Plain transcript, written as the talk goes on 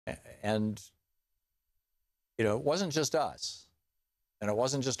And, you know, it wasn't just us, and it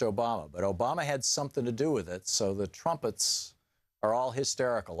wasn't just Obama, but Obama had something to do with it. So the trumpets are all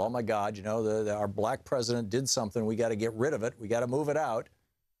hysterical. Oh, my God, you know, our black president did something. We got to get rid of it. We got to move it out.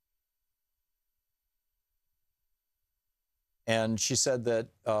 And she said that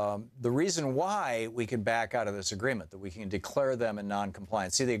the reason why we can back out of this agreement, that we can declare them in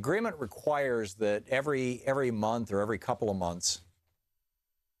noncompliance. See, the agreement requires that every month or every couple of months,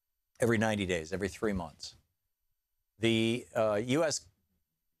 every 90 days, every 3 months, the U.S.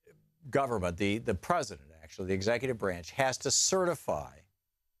 government, the president, actually, the executive branch, has to certify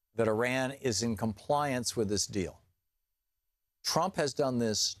that Iran is in compliance with this deal. Trump has done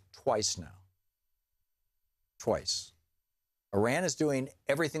this twice now. Twice. Iran is doing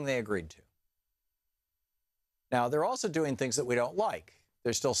everything they agreed to. Now, they're also doing things that we don't like.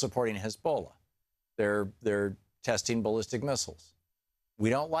 They're still supporting Hezbollah. They're testing ballistic missiles. We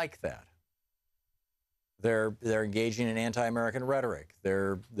don't like that. They're engaging in anti-American rhetoric.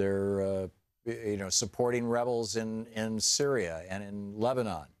 They're you know, supporting rebels in Syria and in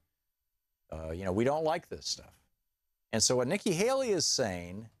Lebanon. You know, we don't like this stuff. And so what Nikki Haley is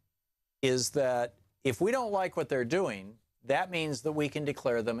saying is that if we don't like what they're doing, that means that we can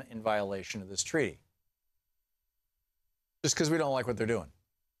declare them in violation of this treaty. Just because we don't like what they're doing,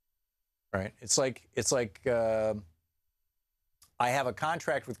 right? It's like I have a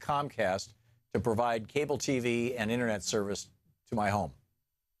contract with Comcast to provide cable TV and internet service to my home.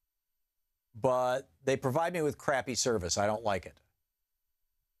 But they provide me with crappy service. I don't like it.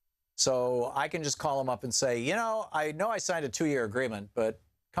 So I can just call them up and say, you know I signed a 2-year agreement, but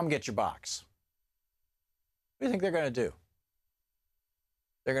come get your box. What do you think they're going to do?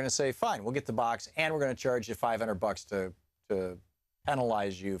 They're going to say, fine, we'll get the box, and we're going to charge you $500 to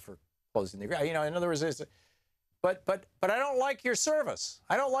penalize you for closing the agreement. You know, in other words, but I don't like your service.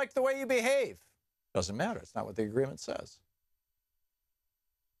 I don't like the way you behave. Doesn't matter. It's not what the agreement says.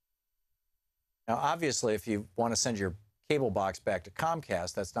 Now, obviously, if you want to send your cable box back to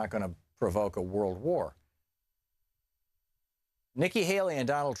Comcast, that's not going to provoke a world war. Nikki Haley and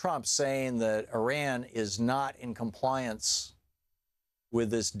Donald Trump saying that Iran is not in compliance with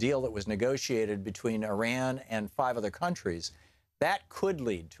this deal that was negotiated between Iran and 5 other countries, that could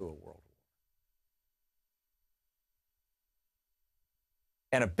lead to a world war.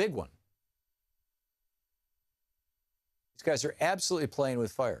 And a big one. These guys are absolutely playing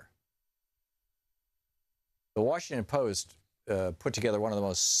with fire. The Washington Post put together one of the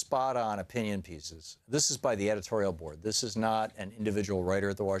most spot-on opinion pieces. This is by the editorial board. This is not an individual writer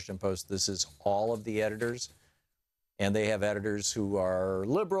at the Washington Post. This is all of the editors. And they have editors who are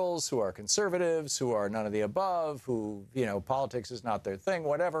liberals, who are conservatives, who are none of the above, who, you know, politics is not their thing,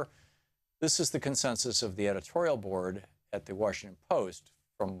 whatever. This is the consensus of the editorial board at the Washington Post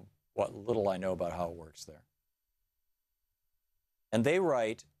from what little I know about how it works there. And they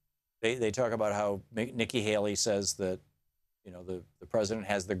write, they talk about how Nikki Haley says that, you know, the president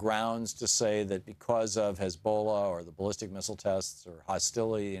has the grounds to say that because of Hezbollah or the ballistic missile tests or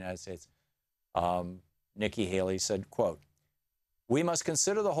hostility in the United States, Nikki Haley said, quote, "We must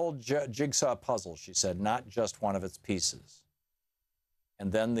consider the whole jigsaw puzzle," she said, "not just one of its pieces."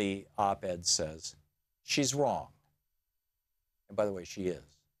 And then the op-ed says, she's wrong. And by the way, she is.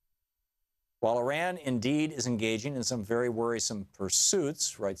 While Iran indeed is engaging in some very worrisome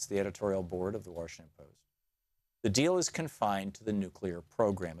pursuits, writes the editorial board of the Washington Post, the deal is confined to the nuclear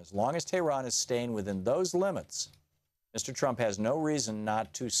program. As long as Tehran is staying within those limits, Mr. Trump has no reason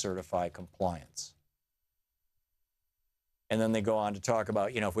not to certify compliance. And then they go on to talk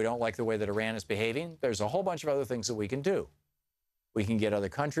about, you know, if we don't like the way that Iran is behaving, there's a whole bunch of other things that we can do. We can get other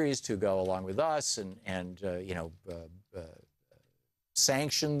countries to go along with us and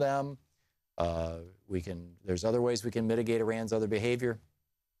sanction them. There's other ways we can mitigate Iran's other behavior.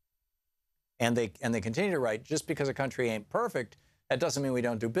 And they continue to write, just because a country ain't perfect, that doesn't mean we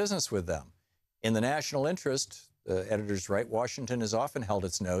don't do business with them. In the national interest, the editors write, Washington has often held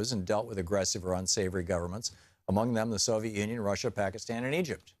its nose and dealt with aggressive or unsavory governments, among them the Soviet Union, Russia, Pakistan, and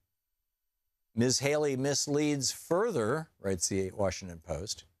Egypt. Ms. Haley misleads further, writes the Washington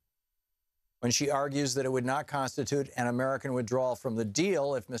Post, when she argues that it would not constitute an American withdrawal from the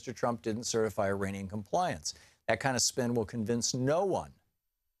deal if Mr. Trump didn't certify Iranian compliance. That kind of spin will convince no one.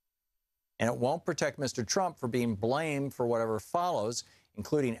 And it won't protect Mr. Trump for being blamed for whatever follows,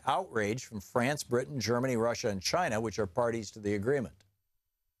 including outrage from France, Britain, Germany, Russia, and China, which are parties to the agreement.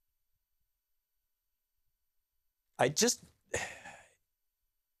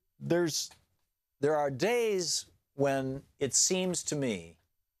 There are days when it seems to me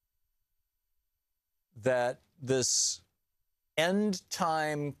that this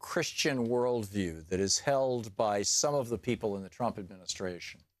end-time Christian worldview that is held by some of the people in the Trump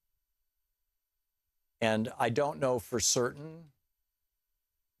administration. And I don't know for certain,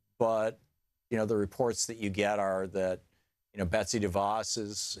 but, the reports that you get are that, Betsy DeVos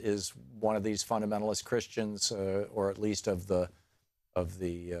is one of these fundamentalist Christians, or at least of the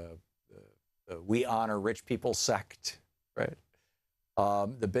We Honor Rich People sect, right?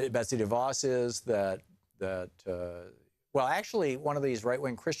 The Betsy DeVos is that well, actually, one of these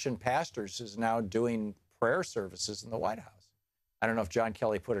right-wing Christian pastors is now doing prayer services in the White House. I don't know if John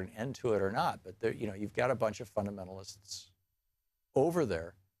Kelly put an end to it or not, but there, you've got a bunch of fundamentalists over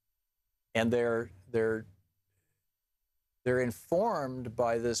there, and they're informed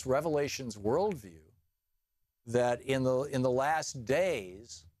by this Revelations worldview that in the last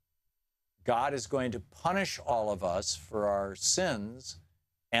days, God is going to punish all of us for our sins,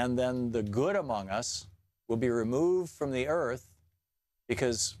 and then the good among us will be removed from the earth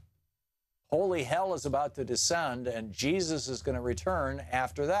because holy hell is about to descend and Jesus is going to return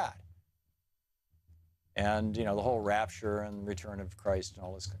after that. And, the whole rapture and return of Christ and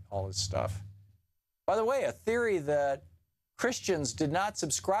all this stuff. By the way, a theory that Christians did not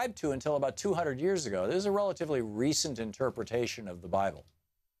subscribe to until about 200 years ago. This is a relatively recent interpretation of the Bible.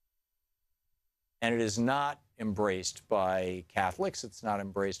 And it is not embraced by Catholics. It's not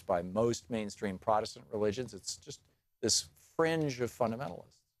embraced by most mainstream Protestant religions. It's just this fringe of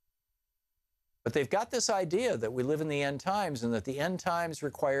fundamentalists. But they've got this idea that we live in the end times and that the end times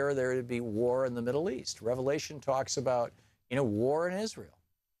require there to be war in the Middle East. Revelation talks about, war in Israel.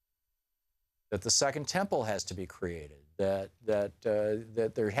 That the second temple has to be created. That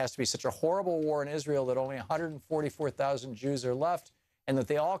there has to be such a horrible war in Israel that only 144,000 Jews are left, and that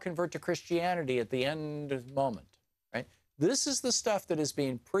they all convert to Christianity at the end of the moment, right? This is the stuff that is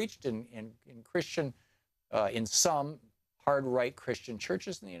being preached in Christian, in some hard right Christian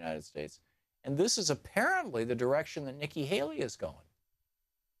churches in the United States. And this is apparently the direction that Nikki Haley is going.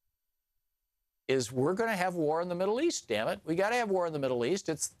 Is we're going to have war in the Middle East, damn it. We got to have war in the Middle East.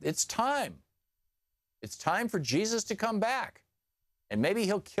 It's time. It's time for Jesus to come back. And maybe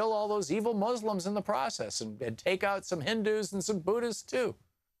he'll kill all those evil Muslims in the process and take out some Hindus and some Buddhists too.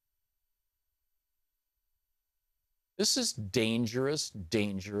 This is dangerous,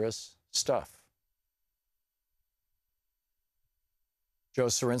 dangerous stuff. Joe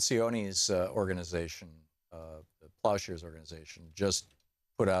Cirincione's organization, the Plowshares organization, just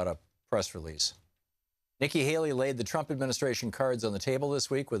put out a press release. Nikki Haley laid the Trump administration cards on the table this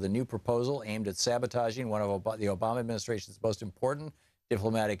week with a new proposal aimed at sabotaging one of the Obama administration's most important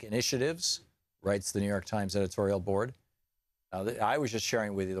diplomatic initiatives, writes the New York Times editorial board. Now, I was just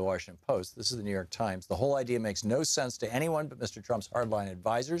sharing with you the Washington Post. This is the New York Times. The whole idea makes no sense to anyone but Mr. Trump's hardline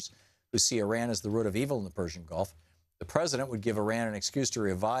advisors who see Iran as the root of evil in the Persian Gulf. The president would give Iran an excuse to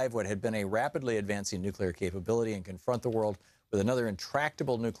revive what had been a rapidly advancing nuclear capability and confront the world with another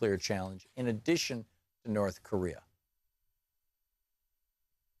intractable nuclear challenge in addition to North Korea.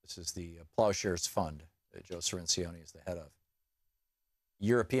 This is the Plowshares Fund that Joe Cirincione is the head of.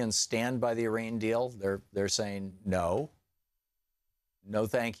 Europeans stand by the Iran deal. They're saying no. No,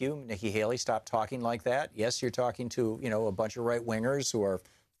 thank you. Nikki Haley, stop talking like that. Yes, you're talking to, a bunch of right-wingers who are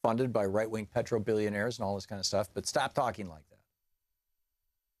funded by right-wing petro-billionaires and all this kind of stuff, but stop talking like that.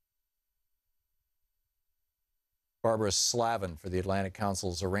 Barbara Slavin for the Atlantic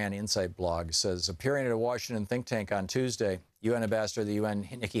Council's Iran Insight blog says, appearing at a Washington think tank on Tuesday, UN Ambassador to the UN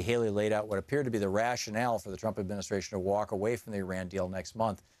Nikki Haley laid out what appeared to be the rationale for the Trump administration to walk away from the Iran deal next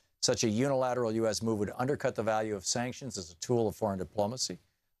month. Such a unilateral U.S. move would undercut the value of sanctions as a tool of foreign diplomacy.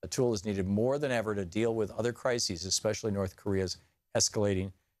 A tool is needed more than ever to deal with other crises, especially North Korea's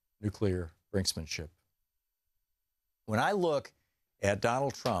escalating nuclear brinksmanship. When I look at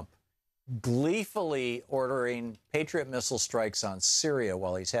Donald Trump gleefully ordering Patriot missile strikes on Syria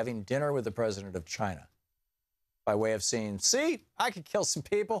while he's having dinner with the president of China, by way of saying, see, I could kill some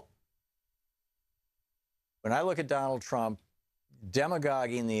people. When I look at Donald Trump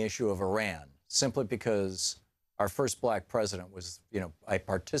demagoguing the issue of Iran simply because our first black president was, a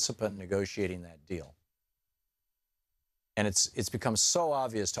participant in negotiating that deal. And it's become so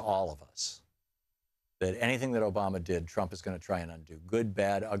obvious to all of us that anything that Obama did, Trump is going to try and undo. Good,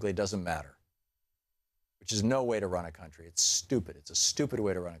 bad, ugly, doesn't matter. Which is no way to run a country. It's stupid. It's a stupid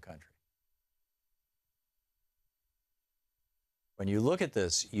way to run a country. When you look at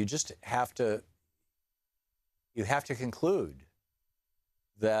this, you just have to conclude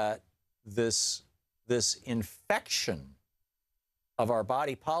that this infection of our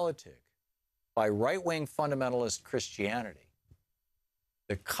body politic by right-wing fundamentalist Christianity,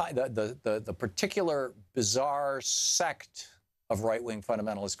 the particular bizarre sect of right-wing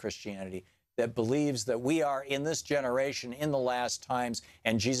fundamentalist Christianity that believes that we are in this generation in the last times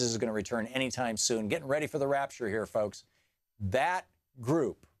and Jesus is going to return anytime soon. Getting ready for the rapture here, folks. That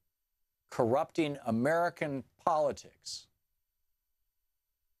group corrupting American politics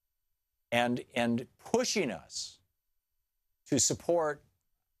and pushing us to support,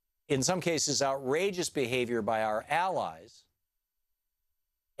 in some cases, outrageous behavior by our allies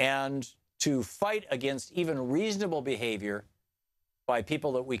and to fight against even reasonable behavior by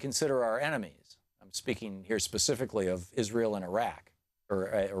people that we consider our enemies. I'm speaking here specifically of Israel and Iraq,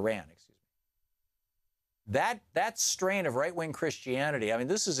 or Iran, excuse me. That strain of right-wing Christianity, I mean,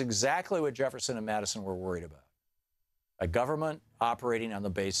 this is exactly what Jefferson and Madison were worried about. A government operating on the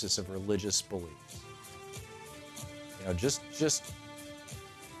basis of religious beliefs. You know, just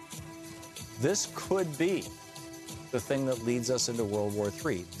this could be the thing that leads us into World War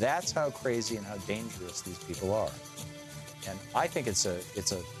III. That's how crazy and how dangerous these people are. And I think it's a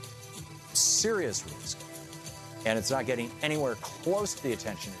serious risk, and it's not getting anywhere close to the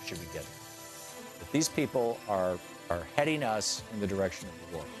attention it should be getting. But these people are heading us in the direction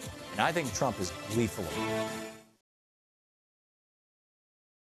of war. And I think Trump is gleeful of it.